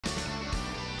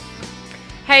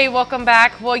Hey, welcome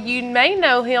back. Well, you may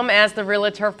know him as the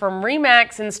realtor from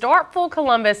RE/MAX in Starkville,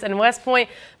 Columbus, and West Point,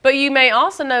 but you may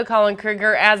also know Colin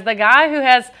Krieger as the guy who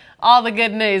has all the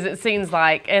good news, it seems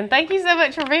like. And thank you so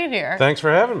much for being here. Thanks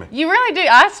for having me. You really do.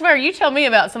 I swear, you tell me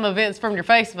about some events from your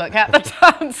Facebook half the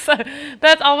time, so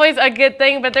that's always a good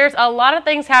thing. But there's a lot of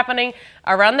things happening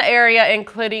around the area,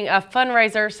 including a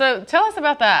fundraiser. So tell us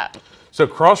about that. So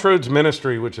Crossroads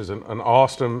Ministry, which is an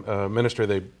awesome ministry,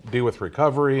 they deal with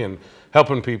recovery and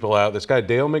helping people out. This guy,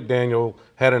 Dale McDaniel,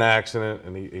 had an accident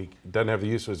and he doesn't have the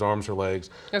use of his arms or legs.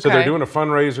 Okay. So they're doing a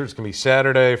fundraiser. It's going to be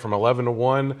Saturday from 11 to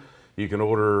 1. You can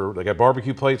order, they got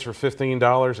barbecue plates for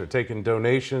 $15. They're taking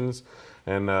donations.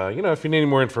 And, you know, if you need any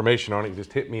more information on it, you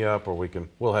just hit me up or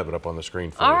we'll have it up on the screen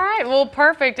for you. All right, well,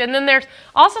 perfect. And then there's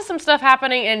also some stuff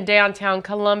happening in downtown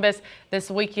Columbus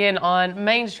this weekend on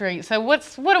Main Street. So what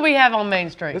do we have on Main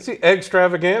Street? It's the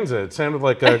Extravaganza. It sounded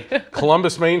like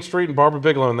Columbus Main Street and Barbara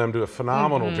Bigelow and them do a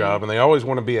phenomenal job, and they always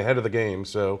want to be ahead of the game.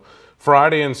 So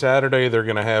Friday and Saturday, they're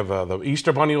going to have the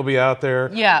Easter Bunny will be out there.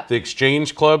 Yeah. The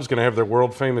Exchange Club's going to have their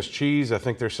world famous cheese. I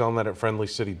think they're selling that at Friendly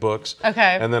City Books.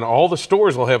 Okay. And then all the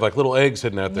stores will have like little eggs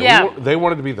hidden out there. Yeah. They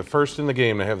wanted to be the first in the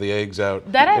game to have the eggs out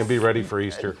and be ready for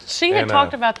Easter. She had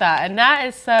talked about that, and that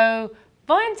is so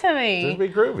fun to me. It'd be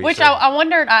groovy. Which I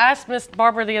wondered, I asked Miss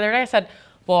Barbara the other day, I said,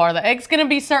 well, are the eggs going to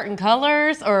be certain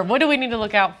colors, or what do we need to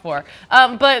look out for?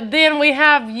 But then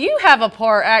you have a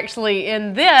part actually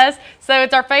in this, so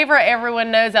it's our favorite.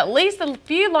 Everyone knows at least a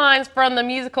few lines from the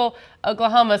musical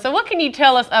Oklahoma. So what can you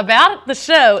tell us about the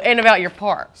show and about your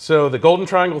part? So the Golden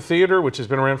Triangle Theater, which has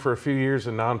been around for a few years,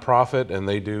 a nonprofit, and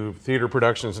they do theater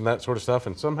productions and that sort of stuff,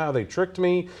 and somehow they tricked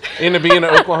me into being an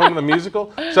Oklahoma the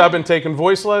musical. So I've been taking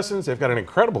voice lessons. They've got an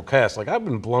incredible cast. Like, I've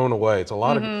been blown away. It's a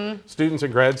lot of students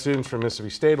and grad students from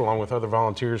Mississippi State, along with other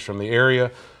volunteers from the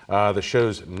area. The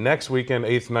show's next weekend,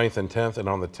 8th, 9th, and 10th, and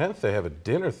on the 10th they have a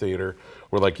dinner theater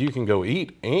where like you can go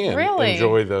eat and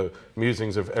enjoy the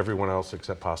musings of everyone else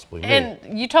except possibly me.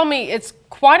 And you told me it's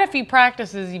quite a few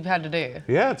practices you've had to do.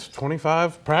 Yeah, it's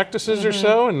 25 practices or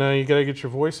so, and you got to get your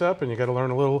voice up and you got to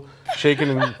learn a little shaking.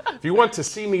 And if you want to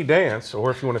see me dance,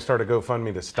 or if you want to start a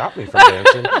GoFundMe to stop me from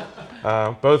dancing,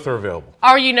 both are available.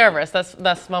 Are you nervous?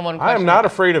 That's my one question. I am not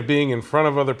afraid of being in front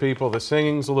of other people. The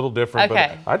singing's a little different,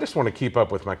 but I just want to keep up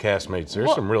with my castmates.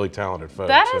 There's some really talented folks.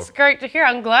 That is great to hear.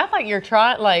 I'm glad you're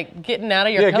trying, getting out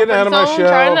of your comfort getting out of my zone,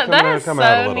 shell. That is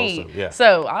so neat.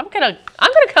 So I'm gonna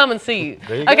come and see you.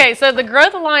 Okay, so the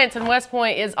Growth Alliance in West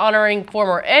Point is honoring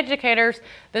former educators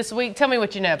this week. Tell me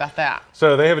what you know about that.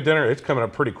 So they have a dinner. It's coming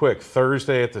up pretty quick.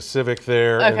 Thursday at the Civic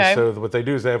there. Okay. And so what they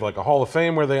do is they have like a Hall of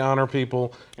Fame where they honor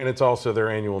people, and it's also their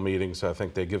annual meeting. So I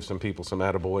think they give some people some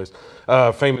attaboys.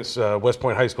 Famous West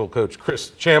Point High School coach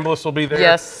Chris Chambliss will be there.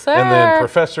 Yes, sir. And then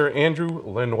Professor Andrew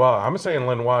Lenoir. I'm saying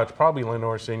Lenoir. It's probably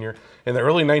Lenoir Sr. In the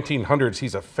early 1900s,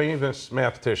 he's a famous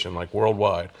mathematician, like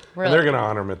worldwide. Really? And they're going to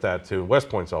honor him at that too. West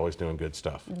Point's always doing good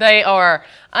stuff. They are.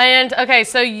 And okay,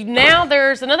 so now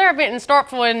there's another event in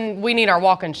Starkville, and we need our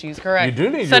walking shoes, correct? You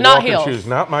do need your walking shoes,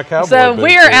 not my cowboy boots. So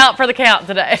we're boots. out for the count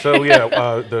today. So yeah,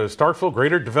 the Starkville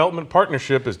Greater Development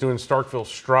Partnership is doing Starkville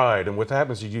Stride, and what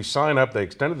happens is you sign up. They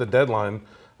extended the deadline,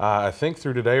 I think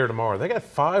through today or tomorrow. They got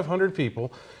 500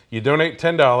 people. You donate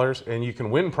 $10 and you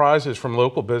can win prizes from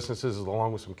local businesses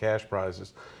along with some cash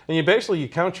prizes. And you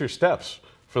count your steps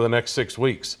for the next 6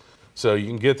 weeks. So you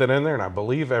can get that in there, and I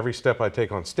believe every step I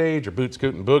take on stage or boot,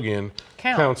 scoot, and boogieing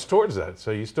counts towards that.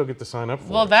 So you still get to sign up for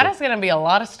it. Well, that is going to be a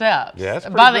lot of steps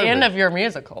by the end of your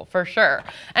musical, for sure.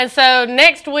 And so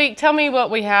next week, tell me what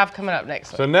we have coming up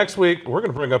next week. So next week, we're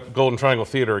going to bring up Golden Triangle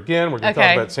Theater again. We're going to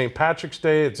talk about St. Patrick's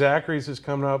Day at Zachary's is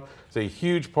coming up. It's a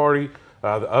huge party.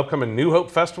 The upcoming New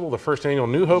Hope Festival, the first annual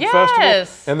New Hope Festival.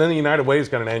 And then the United Way's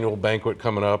got an annual banquet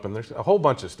coming up, and there's a whole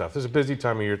bunch of stuff. This is a busy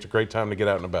time of year. It's a great time to get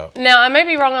out and about. Now, I may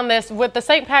be wrong on this. With the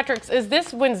St. Patrick's, is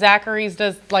this when Zachary's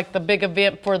does like the big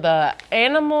event for the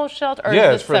animal shelter? Or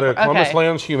yeah, it's for the Columbus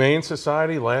Lands Humane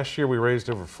Society. Last year, we raised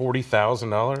over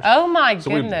 $40,000. Oh, my goodness.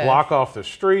 So we block off the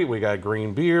street. We got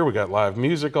green beer. We got live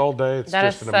music all day. It's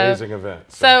just an amazing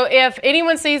event. So if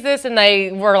anyone sees this and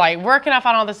they were like, where can I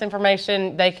find all this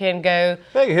information? They can go.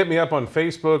 They can hit me up on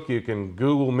Facebook. You can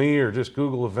Google me or just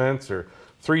Google events, or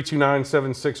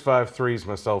 329-7653 is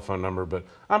my cell phone number, but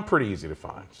I'm pretty easy to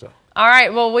find. So. All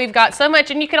right, well, we've got so much,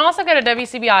 and you can also go to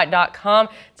WCBI.com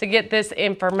to get this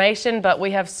information, but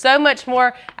we have so much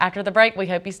more after the break. We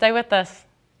hope you stay with us.